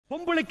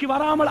பொம்பளைக்கு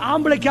வராமல்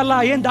ஆம்பளைக்கு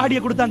அல்லாஹ் ஏன்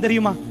தாடியை கொடுத்தான்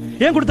தெரியுமா?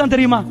 ஏன் கொடுத்தான்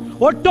தெரியுமா?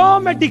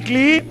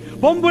 ஆட்டோமேட்டிக்லி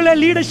பொம்பளை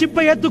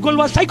லீடர்ஷிப்பை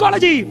ஏற்றுக்கொள்வா.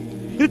 சைக்காலஜி.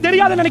 இது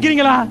தெரியாத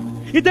நினைக்கிறீங்களா?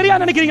 இது தெரியாத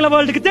நினைக்கிறீங்களா?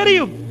 வேர்ல்டுக்கு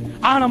தெரியும்.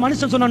 ஆனா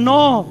மனுஷன் சொன்ன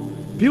நோ,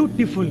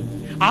 பியூட்டிஃபுல்.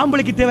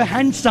 ஆம்பளைக்கு தேவை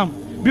ஹேண்ட்ஸம்,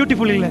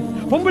 பியூட்டிஃபுல் இல்ல.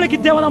 பொம்பளைக்கு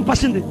தேவை தான்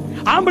பசந்து.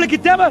 ஆம்பளைக்கு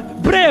தேவை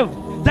பிரேவ்,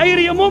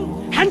 தைரியமும்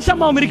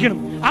ஹேண்ட்ஸமாவும்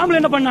இருக்கணும். ஆம்பளை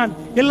என்ன பண்ணான்?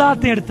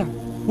 எல்லாத்தையும் எடுத்தான்.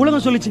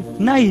 உலகம் சொல்லிச்சு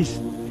நைஸ்.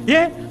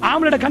 ஏன்?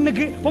 ஆம்பளோட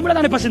கண்ணுக்கு பொம்பளை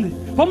தானே பசந்து,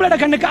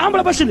 பொம்பளோட கண்ணுக்கு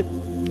ஆம்பளை பசந்து.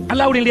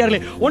 அல்லாஹ்வுடைய இல்லையார்களே,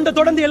 ஒன்றை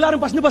தொடர்ந்து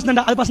எல்லாரும்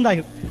பசந்து அது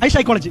பசந்தாகும். ஐ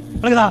சைக்காலஜி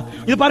விளங்குதா?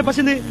 இது பாரு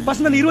பசந்து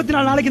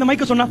 24 நாளைக்கு இந்த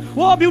மைக்க சொன்னா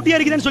ஓ பியூட்டியா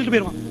இருக்குதுன்னு சொல்லிட்டு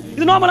போயிருவான்.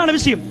 இது நார்மலான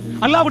விஷயம்.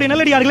 அல்லாஹ்வுடைய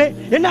நல்லடியார்களே,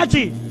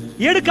 என்னாச்சு?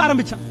 எடுக்க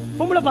ஆரம்பிச்சான்.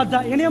 பொம்பளை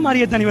பார்த்தா என்னைய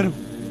மாதிரியே தனி வரும்.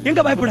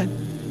 எங்க பயப்பட?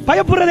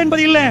 பயப்படுறது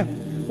என்பது இல்ல.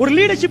 ஒரு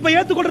லீடர்ஷிப்பை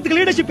ஏத்துக்கொள்றதுக்கு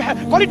லீடர்ஷிப்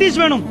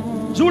குவாலிட்டிஸ் வேணும்.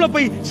 ஜூல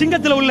போய்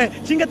சிங்கத்துல உள்ள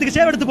சிங்கத்துக்கு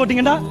சேவை எடுத்து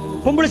போட்டீங்கன்னா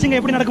பொம்பளை சிங்கம்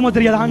எப்படி நடக்குமோ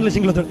தெரியாது. ஆம்பளை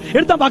சிங்கத்தோட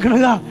எடுத்தா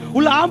பாக்கணுதா?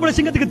 உள்ள ஆம்பளை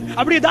சிங்கத்துக்கு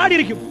அப்படியே தாடி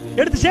இருக்கும்.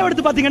 எடுத்து சேவை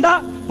எடுத்து பாத்தீங்கன்னா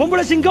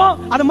பொம்பளை சிங்கம்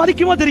அதை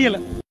மதிக்குமோ தெரியல.